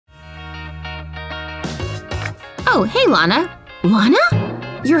Oh, hey, Lana.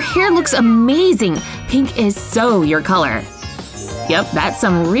 Lana? Your hair looks amazing. Pink is so your color. Yep, that's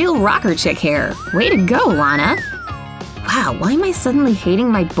some real rocker chick hair. Way to go, Lana. Wow, why am I suddenly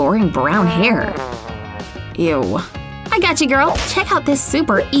hating my boring brown hair? Ew. I got you, girl. Check out this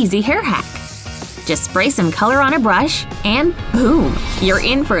super easy hair hack. Just spray some color on a brush, and boom! You're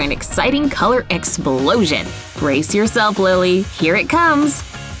in for an exciting color explosion. Brace yourself, Lily. Here it comes.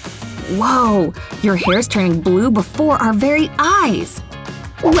 Whoa! Your hair's turning blue before our very eyes.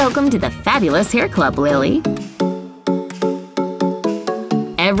 Welcome to the Fabulous Hair Club, Lily.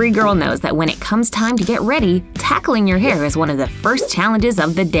 Every girl knows that when it comes time to get ready, tackling your hair is one of the first challenges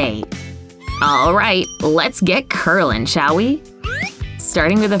of the day. All right, let's get curling, shall we?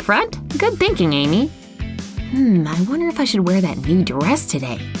 Starting with the front? Good thinking, Amy. I wonder if I should wear that new dress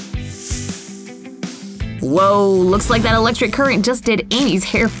today. Whoa, looks like that electric current just did Amy's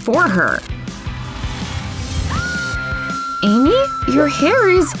hair for her. Amy, your hair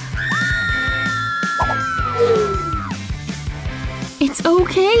is… It's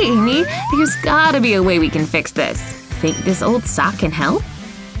okay, Amy. There's gotta be a way we can fix this. Think this old sock can help?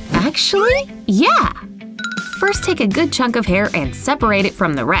 Actually, yeah! First, take a good chunk of hair and separate it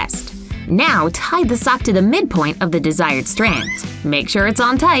from the rest. Now, tie the sock to the midpoint of the desired strands. Make sure it's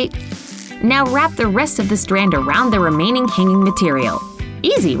on tight. Now wrap the rest of the strand around the remaining hanging material.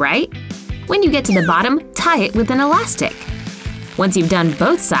 Easy, right? When you get to the bottom, tie it with an elastic. Once you've done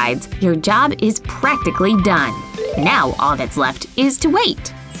both sides, your job is practically done. Now all that's left is to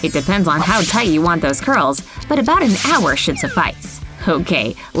wait. It depends on how tight you want those curls, but about an hour should suffice.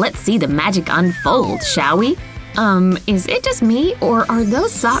 Okay, let's see the magic unfold, shall we? Is it just me, or are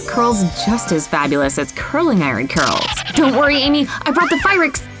those sock curls just as fabulous as curling iron curls? Don't worry, Amy, I brought the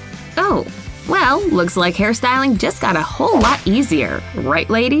Pyrex! Oh, well, looks like hairstyling just got a whole lot easier, right,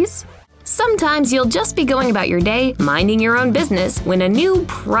 ladies? Sometimes you'll just be going about your day, minding your own business, when a new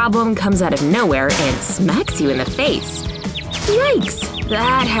problem comes out of nowhere and smacks you in the face. Yikes,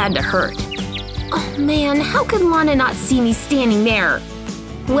 that had to hurt. Oh man, how could Lana not see me standing there?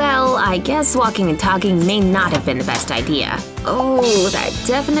 Well, I guess walking and talking may not have been the best idea. Oh, that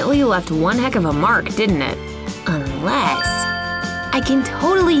definitely left one heck of a mark, didn't it? Unless… I can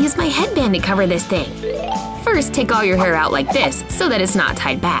totally use my headband to cover this thing. First, take all your hair out like this so that it's not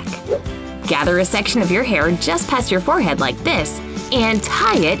tied back. Gather a section of your hair just past your forehead like this and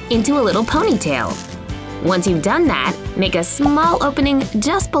tie it into a little ponytail. Once you've done that, make a small opening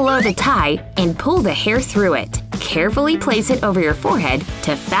just below the tie and pull the hair through it. Carefully place it over your forehead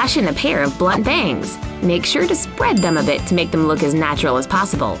to fashion a pair of blunt bangs. Make sure to spread them a bit to make them look as natural as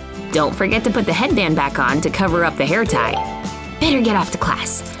possible. Don't forget to put the headband back on to cover up the hair tie. Better get off to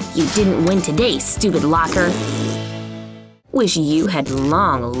class. You didn't win today, stupid locker. Wish you had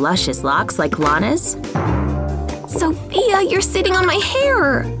long, luscious locks like Lana's? Sophia, you're sitting on my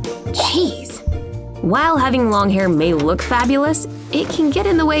hair! Jeez. While having long hair may look fabulous, it can get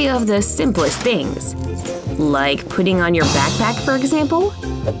in the way of the simplest things. Like putting on your backpack, for example?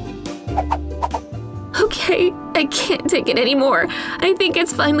 Okay, I can't take it anymore. I think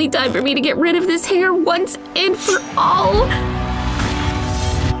it's finally time for me to get rid of this hair once and for all.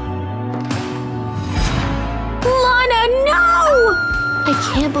 Lana, no!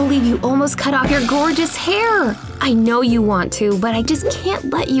 I can't believe you almost cut off your gorgeous hair. I know you want to, but I just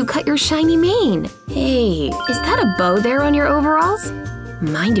can't let you cut your shiny mane. Hey, is that a bow there on your overalls?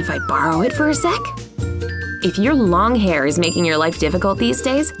 Mind if I borrow it for a sec? If your long hair is making your life difficult these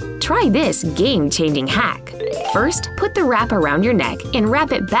days, try this game-changing hack. First, put the wrap around your neck and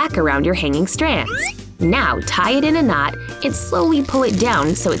wrap it back around your hanging strands. Now tie it in a knot and slowly pull it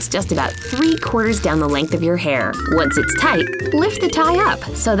down so it's just about 3/4 down the length of your hair. Once it's tight, lift the tie up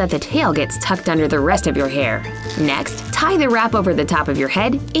so that the tail gets tucked under the rest of your hair. Next, tie the wrap over the top of your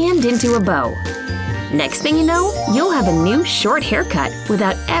head and into a bow. Next thing you know, you'll have a new short haircut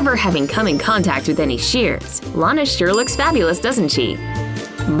without ever having come in contact with any shears. Lana sure looks fabulous, doesn't she?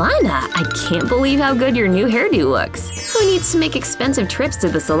 Lana, I can't believe how good your new hairdo looks. Who needs to make expensive trips to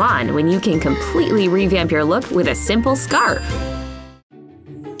the salon when you can completely revamp your look with a simple scarf?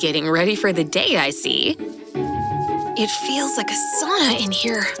 Getting ready for the day, I see. It feels like a sauna in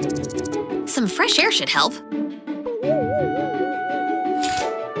here. Some fresh air should help.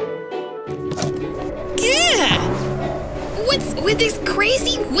 Gah! What's with this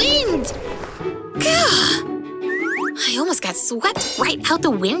crazy wind? Gah! I almost got swept right out the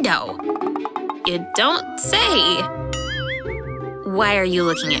window. You don't say. Why are you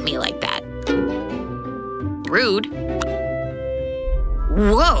looking at me like that? Rude.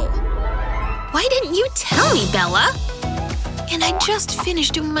 Whoa! Why didn't you tell me, Bella? And I just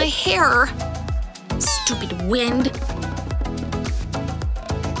finished doing my hair. stupid wind.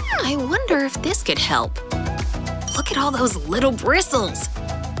 I wonder if this could help. Look at all those little bristles.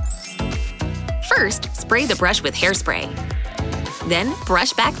 First, spray the brush with hairspray. Then,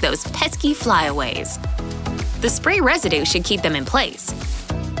 brush back those pesky flyaways. The spray residue should keep them in place.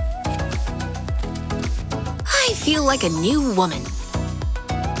 I feel like a new woman.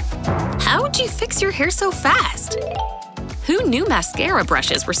 How'd you fix your hair so fast? Who knew mascara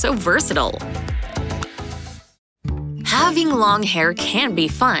brushes were so versatile? Having long hair can be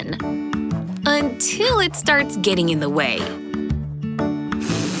fun, until it starts getting in the way.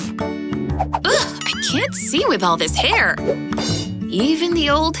 Ugh, I can't see with all this hair. Even the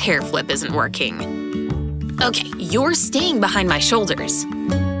old hair flip isn't working. Okay, you're staying behind my shoulders.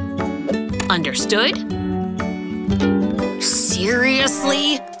 Understood?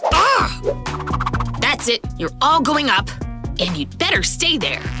 Seriously? Ugh! That's it, you're all going up, and you'd better stay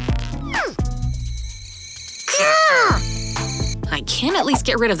there. I can at least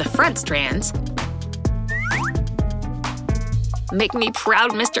get rid of the front strands. Make me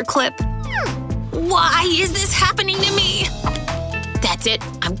proud, Mr. Clip. Why is this happening to me? That's it,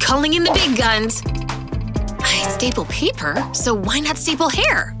 I'm calling in the big guns. I staple paper, so why not staple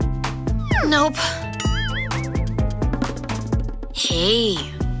hair? Nope. Hey,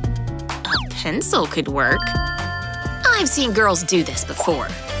 a pencil could work. I've seen girls do this before.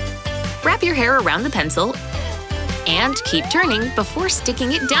 Wrap your hair around the pencil and keep turning before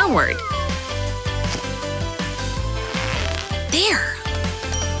sticking it downward. There!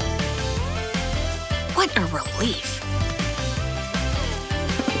 What a relief.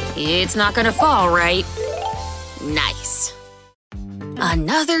 It's not gonna fall, right? Nice.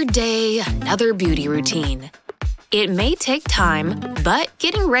 Another day, another beauty routine. It may take time, but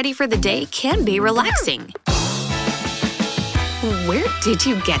getting ready for the day can be relaxing. Where did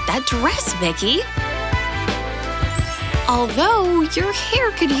you get that dress, Vicky? Although, your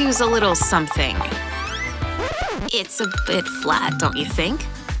hair could use a little something. It's a bit flat, don't you think?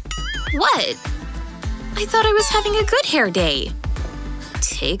 What? I thought I was having a good hair day.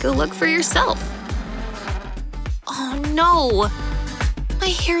 Take a look for yourself. Oh no! My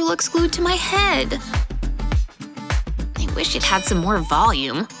hair looks glued to my head. I wish it had some more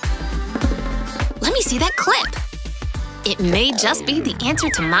volume. Let me see that clip. It may just be the answer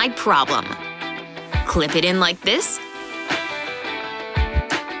to my problem. Clip it in like this.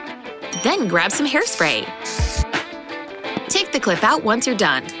 Then grab some hairspray. Take the clip out once you're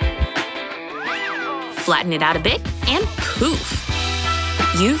done. Flatten it out a bit, and poof!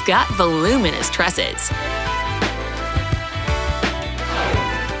 You've got voluminous tresses.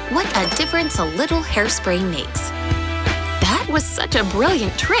 What a difference a little hairspray makes. That was such a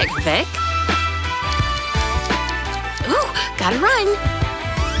brilliant trick, Vic. Ooh, gotta run.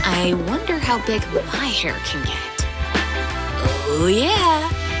 I wonder how big my hair can get. Oh yeah!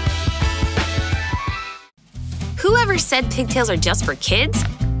 Whoever said pigtails are just for kids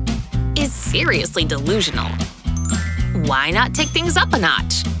is seriously delusional. Why not take things up a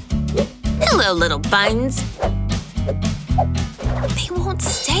notch? Hello, little buns. They won't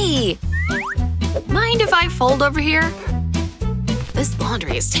stay. Mind if I fold over here? This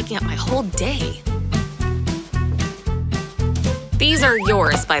laundry is taking up my whole day. These are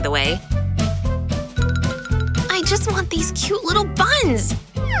yours, by the way. I just want these cute little buns.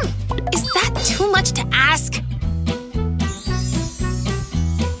 Is that too much to ask?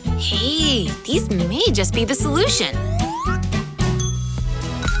 Hey, these may just be the solution.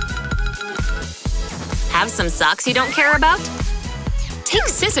 Have some socks you don't care about? Take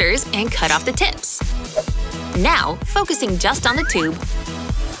scissors and cut off the tips. Now, focusing just on the tube,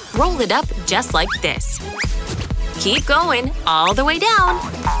 roll it up just like this. Keep going all the way down.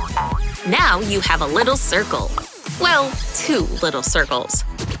 Now you have a little circle. Well, 2 little circles.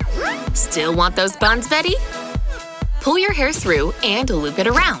 Still want those buns, Betty? Pull your hair through and loop it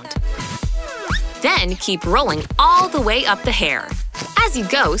around. Then keep rolling all the way up the hair. As you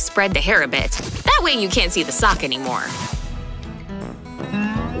go, spread the hair a bit. That way you can't see the sock anymore.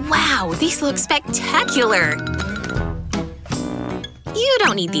 Wow, these look spectacular! You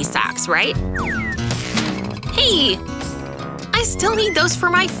don't need these socks, right? Hey! I still need those for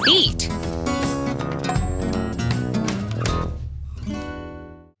my feet!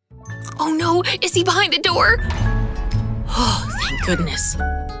 Oh no! Is he behind the door? Oh, thank goodness.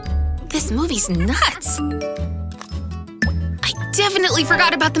 This movie's nuts! I definitely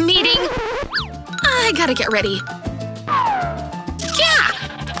forgot about the meeting! I gotta get ready. Yeah!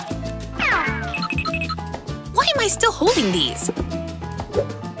 Why am I still holding these?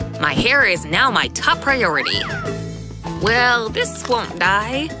 My hair is now my top priority. Well, this won't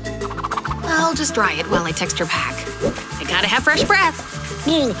die. I'll just dry it while I text her back. I gotta have fresh breath.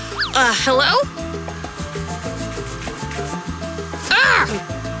 Hello? Ah!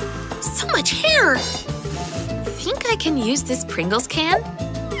 So much hair! Think I can use this Pringles can?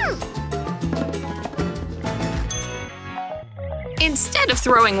 Instead of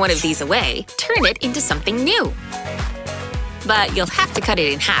throwing one of these away, turn it into something new. But you'll have to cut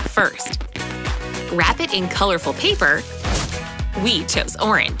it in half first. Wrap it in colorful paper. We chose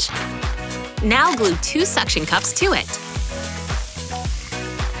orange. Now glue 2 suction cups to it.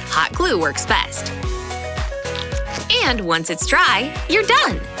 Hot glue works best. And once it's dry, you're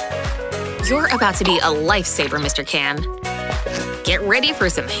done! You're about to be a lifesaver, Mr. Can. Get ready for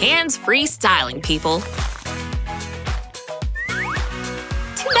some hands-free styling, people.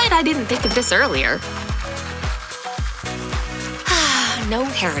 Too bad I didn't think of this earlier. No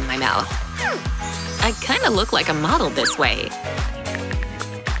hair in my mouth. I kinda look like a model this way.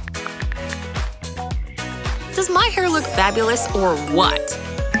 Does my hair look fabulous or what?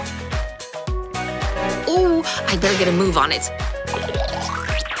 Oh, I better get a move on it.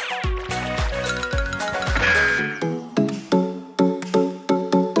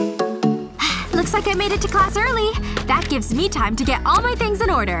 Looks like I made it to class early. That gives me time to get all my things in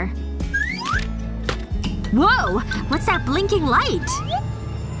order. Whoa! What's that blinking light?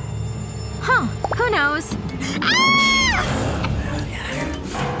 Huh. Who knows? Ah!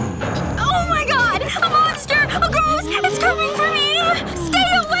 Oh my god! A monster! A ghost! It's coming for me! Stay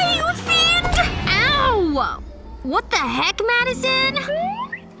away, you fiend! Ow! What the heck, Madison?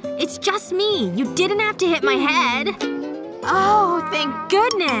 It's just me. You didn't have to hit my head. Oh, thank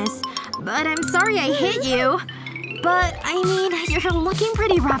goodness. But I'm sorry I hit you. But, I mean, you're looking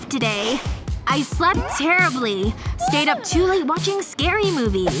pretty rough today. I slept terribly. Stayed up too late watching scary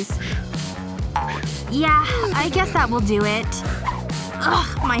movies. Yeah, I guess that will do it.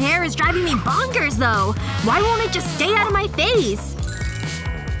 Ugh, my hair is driving me bonkers, though. Why won't it just stay out of my face?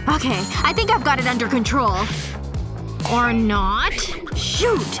 Okay, I think I've got it under control. Or not?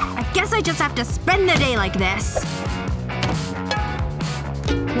 Shoot! I guess I just have to spend the day like this.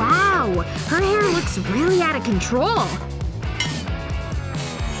 Wow, her hair looks really out of control.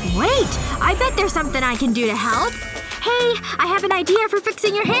 Wait, I bet there's something I can do to help. Hey, I have an idea for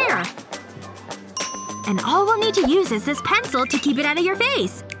fixing your hair. And all we'll need to use is this pencil to keep it out of your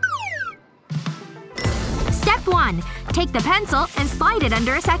face. Step 1. Take the pencil and slide it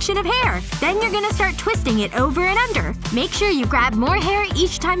under a section of hair. Then you're gonna start twisting it over and under. Make sure you grab more hair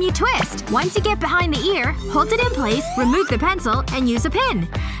each time you twist. Once you get behind the ear, hold it in place, remove the pencil, and use a pin.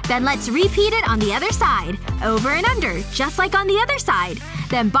 Then let's repeat it on the other side. Over and under, just like on the other side.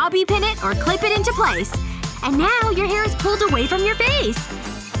 Then bobby pin it or clip it into place. And now your hair is pulled away from your face.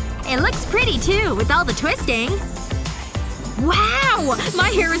 It looks pretty too, with all the twisting. Wow! My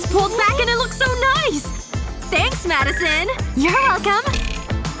hair is pulled back and it looks so nice! Thanks, Madison! You're welcome!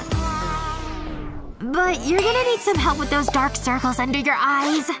 But you're gonna need some help with those dark circles under your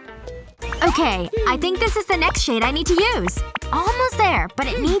eyes. Okay, I think this is the next shade I need to use. Almost there, but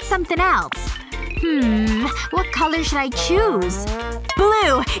it needs something else. What color should I choose?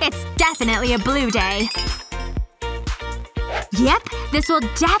 Blue! It's definitely a blue day. Yep, this will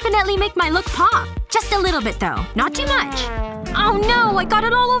definitely make my look pop. Just a little bit though. Not too much. Oh no, I got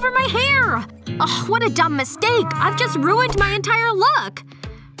it all over my hair! Ugh, what a dumb mistake. I've just ruined my entire look.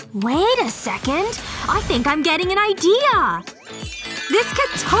 Wait a second. I think I'm getting an idea. This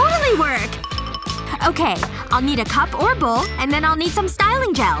could totally work! Okay, I'll need a cup or bowl, and then I'll need some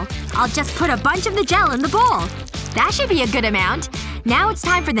styling gel. I'll just put a bunch of the gel in the bowl. That should be a good amount. Now it's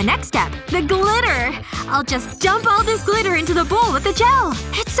time for the next step. The glitter! I'll just dump all this glitter into the bowl with the gel.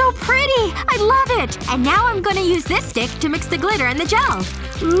 It's so pretty! I love it! And now I'm gonna use this stick to mix the glitter and the gel.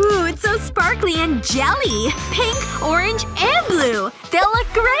 Ooh, it's so sparkly and jelly! Pink, orange, and blue! They'll look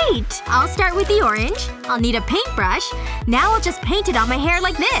great! I'll start with the orange. I'll need a paintbrush. Now I'll just paint it on my hair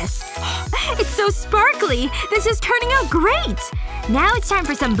like this. It's so sparkly! This is turning out great! Now it's time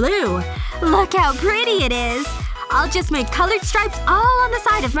for some blue. Look how pretty it is! I'll just make colored stripes all on the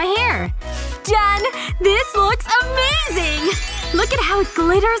side of my hair. Done! This looks amazing! Look at how it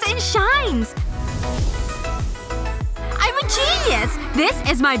glitters and shines! I'm a genius!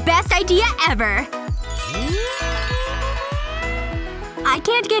 This is my best idea ever! I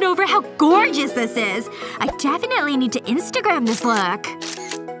can't get over how gorgeous this is. I definitely need to Instagram this look.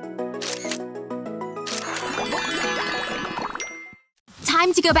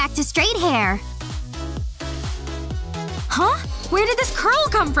 Time to go back to straight hair. Huh? Where did this curl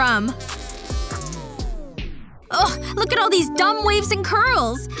come from? Ugh, look at all these dumb waves and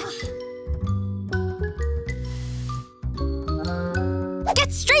curls! Get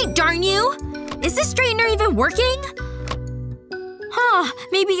it straight, darn you! Is this straightener even working? Huh.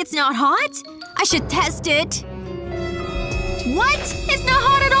 Maybe it's not hot? I should test it. What? It's not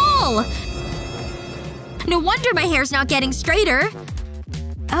hot at all! No wonder my hair's not getting straighter.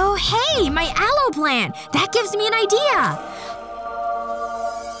 Oh hey, my aloe plant! That gives me an idea!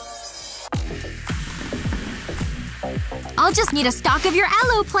 I'll just need a stalk of your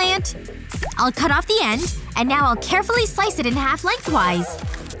aloe plant. I'll cut off the end, and now I'll carefully slice it in half lengthwise.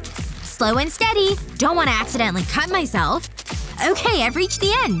 Slow and steady. Don't want to accidentally cut myself. Okay, I've reached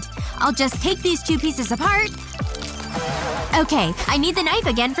the end. I'll just take these two pieces apart. Okay, I need the knife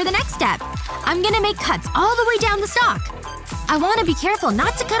again for the next step. I'm gonna make cuts all the way down the stalk. I want to be careful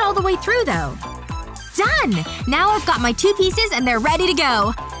not to cut all the way through, though. Done! Now I've got my two pieces and they're ready to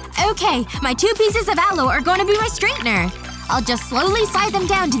go. Okay, my two pieces of aloe are going to be my straightener. I'll just slowly slide them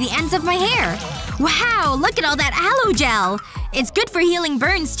down to the ends of my hair. Wow, look at all that aloe gel! It's good for healing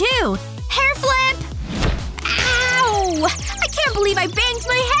burns, too. Hair flip! Ow! I can't believe I banged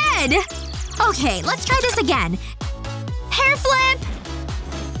my head! Okay, let's try this again. Hair flip!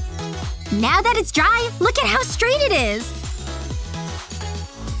 Now that it's dry, look at how straight it is!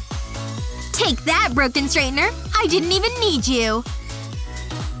 Take that, broken straightener. I didn't even need you.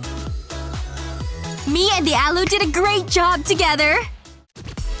 Me and the aloe did a great job together.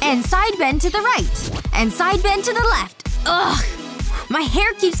 And side bend to the right. And side bend to the left. Ugh. My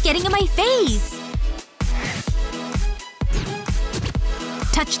hair keeps getting in my face.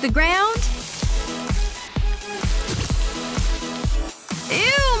 Touch the ground.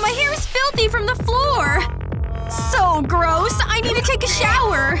 Ew, my hair is filthy from the floor. So gross. I need to take a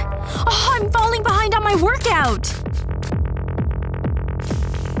shower. Oh, I'm falling behind on my workout.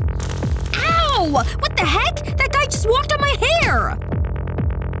 Ow! What the heck? That guy just walked on my hair!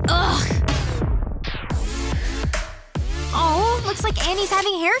 Ugh. Oh, looks like Annie's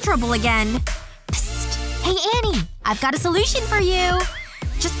having hair trouble again. Psst. Hey, Annie. I've got a solution for you.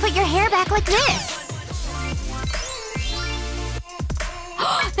 Just put your hair back like this.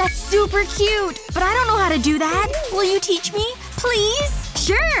 That's super cute! But I don't know how to do that. Will you teach me? Please?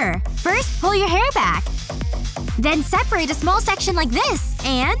 Sure! First, pull your hair back. Then separate a small section like this,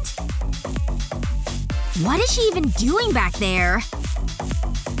 and… what is she even doing back there?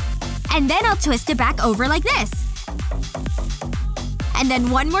 And then I'll twist it back over like this. And then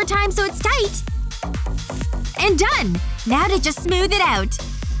one more time so it's tight. And done! Now to just smooth it out.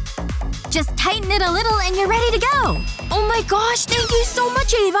 Just tighten it a little and you're ready to go. Oh my gosh, thank you so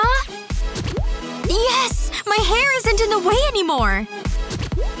much, Ava! Yes! My hair isn't in the way anymore!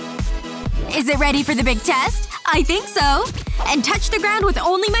 Is it ready for the big test? I think so. And touch the ground with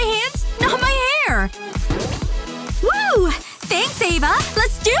only my hands, not my hair! Woo! Thanks, Ava!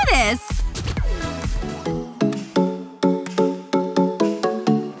 Let's do this!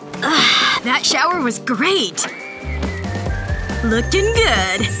 Ugh, that shower was great! Looking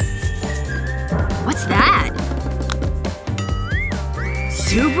good. What's that?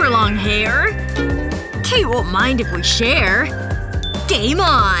 Super long hair? Kate won't mind if we share. Game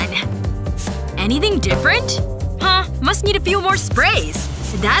on! Anything different? Huh. Must need a few more sprays.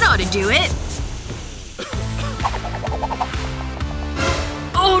 That ought to do it.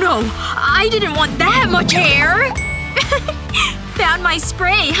 Oh no! I didn't want that much hair! Found my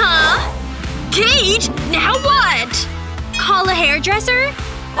spray, huh? Kate! Now what? Call a hairdresser?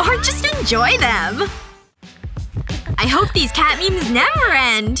 Or just enjoy them? I hope these cat memes never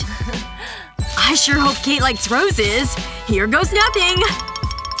end. I sure hope Kate likes roses. Here goes nothing.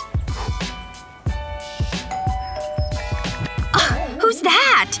 Who's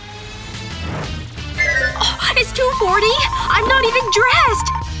that? Oh, it's 2:40? I'm not even dressed!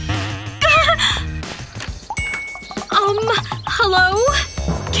 Hello?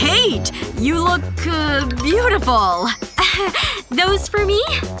 Kate, you look, beautiful. Those for me?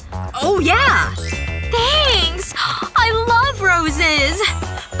 Oh yeah! Thanks! I love roses!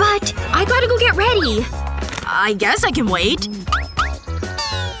 But I gotta go get ready. I guess I can wait.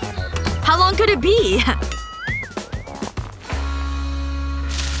 How long could it be?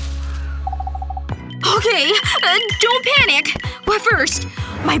 Okay, don't panic. But first,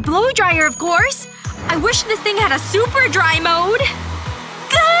 my blow dryer, of course. I wish this thing had a super dry mode.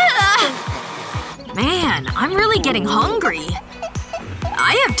 Gah! Man, I'm really getting hungry.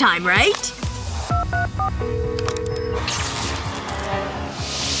 I have time, right?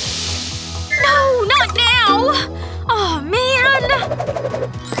 No, not now! Oh, man!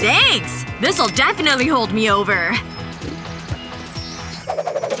 Thanks! This'll definitely hold me over.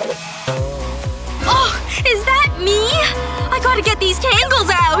 Oh, is that me? I gotta get these tangles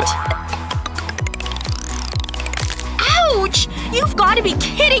out! Ouch! You've gotta be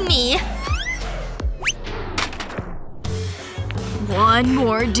kidding me! One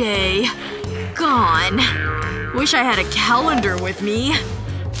more day. Gone. Wish I had a calendar with me.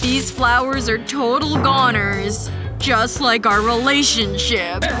 These flowers are total goners. Just like our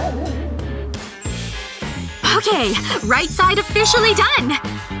relationship. Okay, right side officially done.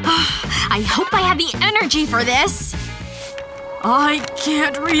 I hope I have the energy for this. I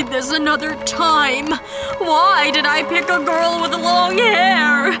can't read this another time. Why did I pick a girl with long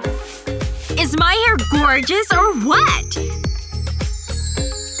hair? Is my hair gorgeous or what?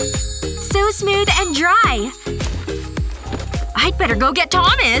 So smooth and dry. I'd better go get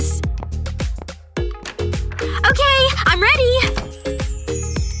Thomas. Okay, I'm ready.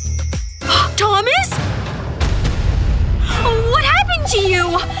 Thomas? What happened to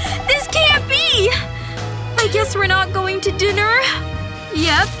you? This can't be! I guess we're not going to dinner?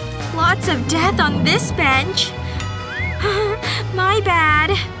 Yep. Lots of death on this bench. My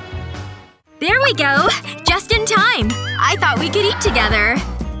bad. There we go. Just in time. I thought we could eat together.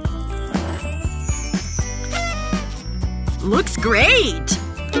 Looks great!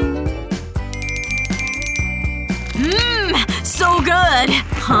 Mmm, so good!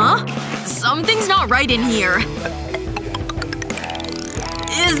 Huh? Something's not right in here.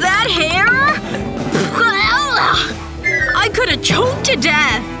 Is that hair? I could've choked to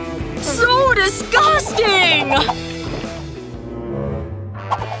death! So disgusting!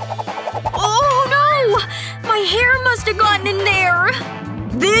 Oh no! My hair must have gotten in there!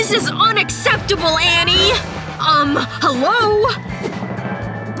 This is unacceptable, Annie! Hello?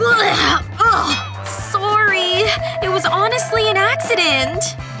 Ugh, sorry. It was honestly an accident.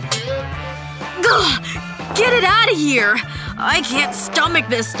 Ugh, get it out of here. I can't stomach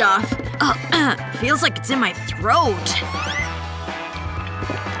this stuff. Feels like it's in my throat.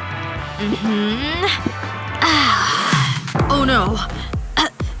 Oh no.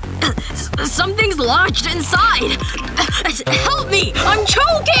 Something's lodged inside. Help me! I'm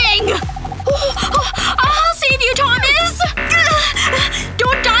choking! I'll save you, Thomas!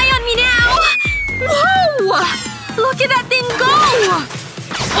 Don't die on me now! Whoa! Look at that thing go!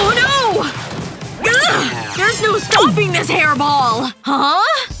 Oh no! There's no stopping this hairball! Huh?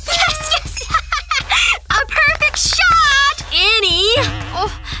 Yes! A perfect shot! Annie!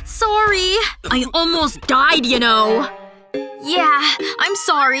 Oh, sorry. I almost died, you know. Yeah, I'm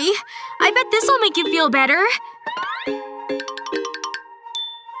sorry. I bet this'll make you feel better.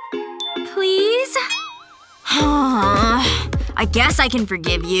 Please? I guess I can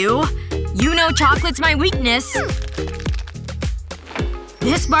forgive you. You know chocolate's my weakness.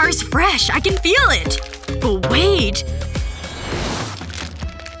 This bar's fresh. I can feel it. But wait.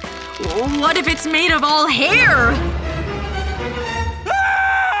 What if it's made of all hair?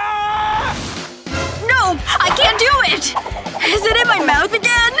 No! I can't do it! Is it in my mouth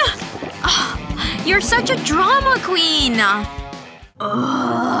again? Oh, you're such a drama queen.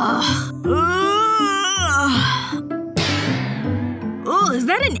 Oh, is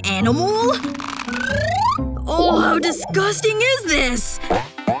that an animal? Oh, how disgusting is this?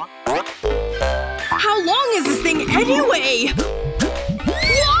 How long is this thing anyway?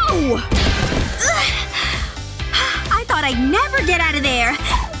 Whoa! I thought I'd never get out of there.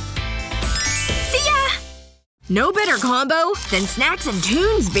 See ya! No better combo than snacks and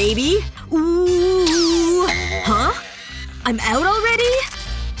tunes, baby. Ooh. Huh? I'm out already?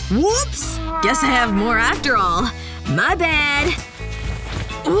 Whoops! Guess I have more after all. My bad.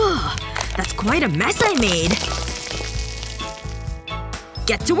 Ugh. That's quite a mess I made.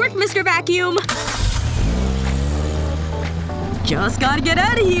 Get to work, Mr. Vacuum! Just gotta get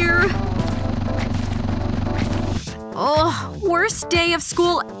out of here. Oh, worst day of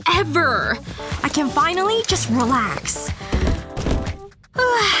school ever. I can finally just relax.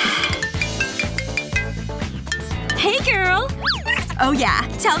 Hey, girl! Oh yeah,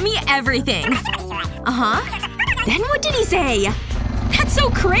 tell me everything. Uh-huh. Then what did he say? That's so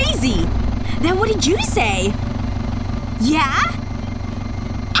crazy! Then what did you say? Yeah?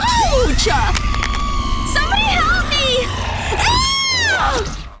 Ouch! Somebody help me! Ah!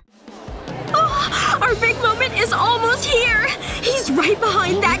 Oh, our big moment is almost here! He's right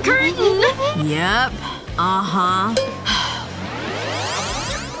behind that curtain! Yep. Uh-huh.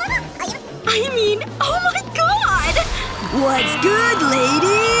 I mean, oh my god! What's good,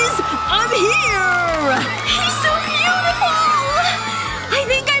 ladies? I'm here! He's so beautiful! I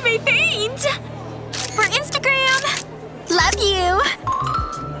think I may faint! For Instagram! Love you!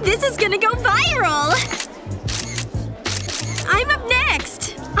 This is gonna go viral! I'm up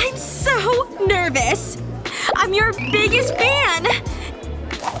next! I'm so nervous! I'm your biggest fan!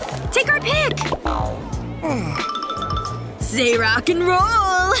 Take our pic! Say rock and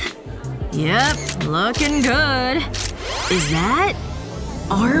roll! Yep, looking good. Is that…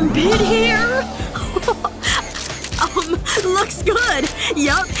 armpit hair? Looks good.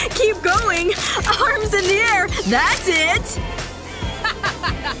 Yup, keep going. Arms in the air. That's it.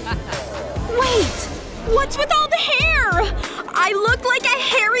 Wait! What's with all the hair? I look like a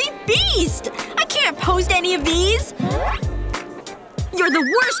hairy beast! I can't post any of these! You're the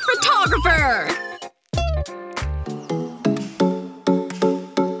worst photographer!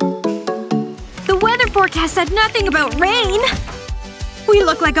 The weather forecast said nothing about rain! We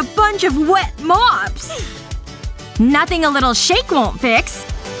look like a bunch of wet mops! Nothing a little shake won't fix.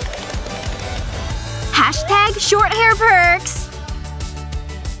 Hashtag short hair perks.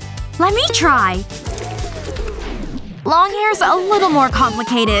 Let me try. Long hair's a little more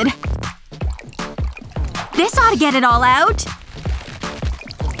complicated. This ought to get it all out.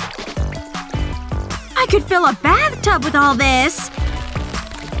 I could fill a bathtub with all this.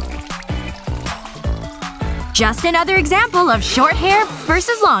 Just another example of short hair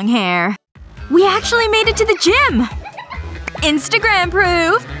versus long hair. We actually made it to the gym! Instagram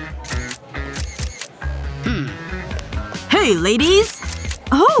proof! Hey, ladies!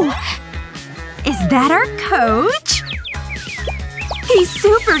 Oh! Is that our coach? He's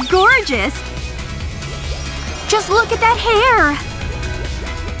super gorgeous! Just look at that hair!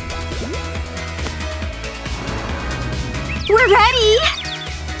 We're ready!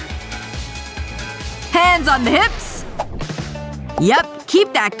 Hands on the hips! Yep,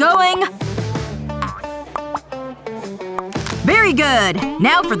 keep that going! Very good!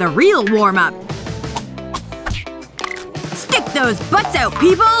 Now for the real warm-up. Stick those butts out,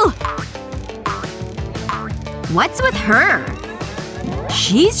 people! What's with her?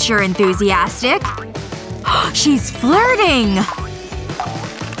 She's sure enthusiastic. She's flirting!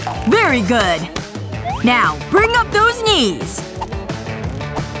 Very good. Now, bring up those knees!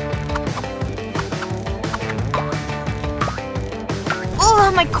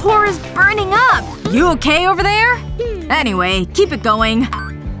 Oh, my core is burning up! You okay over there? Anyway, keep it going.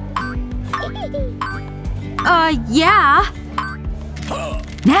 Yeah.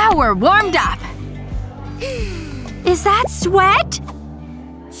 Now we're warmed up. Is that sweat?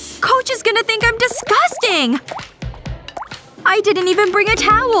 Coach is gonna think I'm disgusting! I didn't even bring a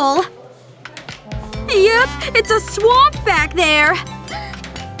towel. Yep, it's a swamp back there.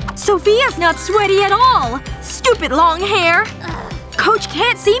 Sophia's not sweaty at all. Stupid long hair. Coach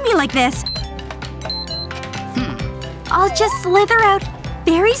can't see me like this. I'll just slither out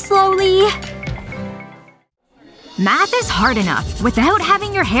very slowly. Math is hard enough without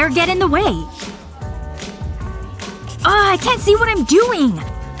having your hair get in the way. I can't see what I'm doing.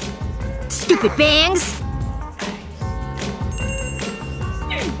 Stupid bangs.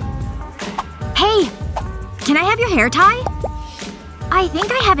 Hey! Can I have your hair tie? I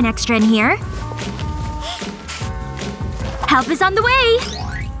think I have an extra in here. Help is on the way!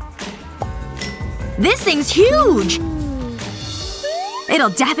 This thing's huge! It'll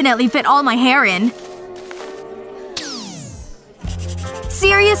definitely fit all my hair in.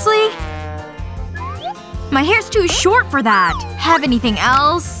 Seriously? My hair's too short for that. Have anything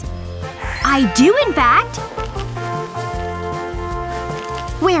else? I do, in fact.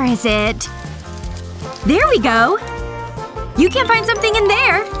 Where is it? There we go. You can find something in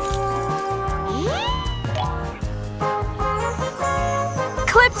there.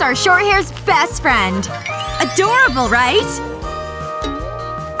 Clips are short hair's best friend. Adorable, right?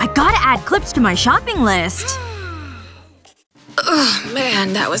 I gotta add clips to my shopping list. Ugh,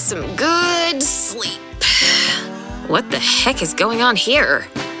 man, that was some good sleep. What the heck is going on here?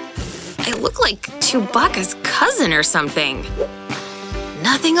 I look like Chewbacca's cousin or something.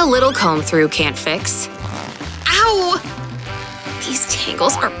 Nothing a little comb through can't fix. Ow! These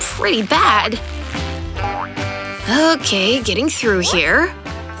tangles are pretty bad. Okay, getting through here.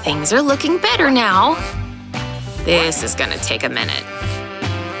 Things are looking better now. This is gonna take a minute.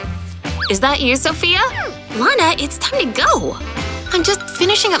 Is that you, Sophia? Lana, it's time to go. I'm just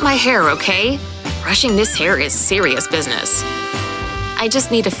finishing up my hair, okay? Brushing this hair is serious business. I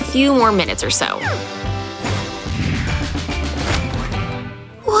just need a few more minutes or so.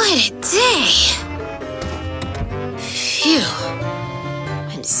 What a day! Phew.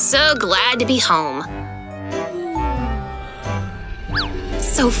 I'm so glad to be home.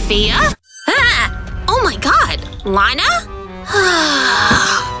 Sophia? Ah! Oh my god! Lana?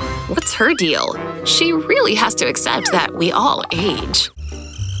 What's her deal? She really has to accept that we all age.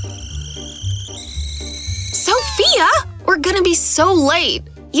 Sophia! We're gonna be so late!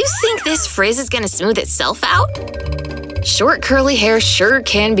 You think this frizz is gonna smooth itself out? Short curly hair sure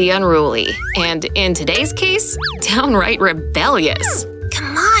can be unruly, and in today's case, downright rebellious.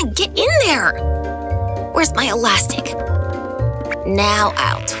 Come on, get in there! Where's my elastic? Now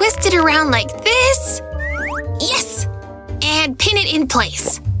I'll twist it around like this. Yes! And pin it in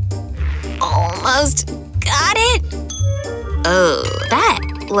place. Almost got it. Oh, that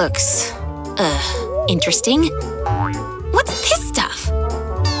looks, interesting. What's this stuff?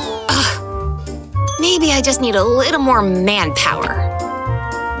 Maybe I just need a little more manpower.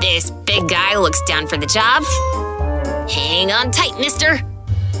 This big guy looks down for the job. Hang on tight, mister.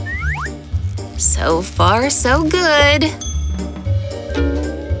 So far, so good.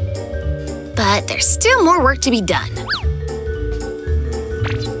 But there's still more work to be done.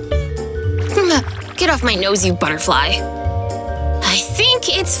 Get off my nose, you butterfly. I think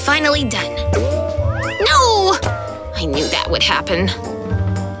it's finally done. No! I knew that would happen.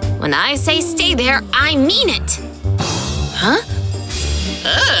 When I say stay there, I mean it! Huh?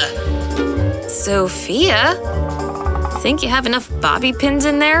 Ugh! Sophia? Think you have enough bobby pins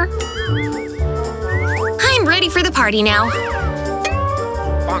in there? I'm ready for the party now.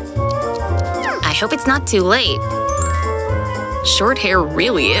 I hope it's not too late. Short hair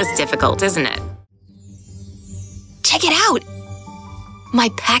really is difficult, isn't it? Check it out! My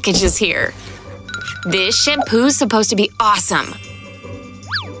package is here. This shampoo's supposed to be awesome.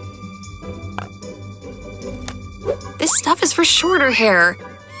 This stuff is for shorter hair.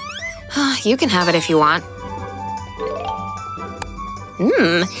 You can have it if you want.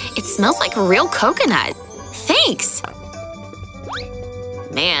 It smells like real coconut. Thanks!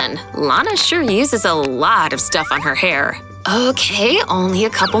 Man, Lana sure uses a lot of stuff on her hair. Okay, only a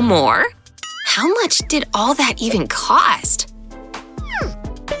couple more. How much did all that even cost?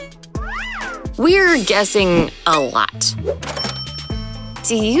 We're guessing a lot.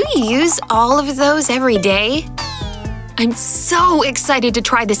 Do you use all of those every day? I'm so excited to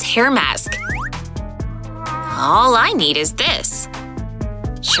try this hair mask. All I need is this.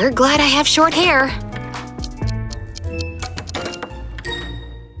 Sure glad I have short hair.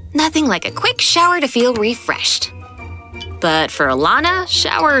 Nothing like a quick shower to feel refreshed. But for Alana,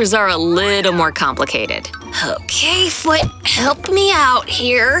 showers are a little more complicated. Okay, foot, help me out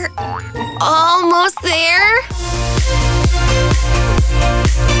here. Almost there.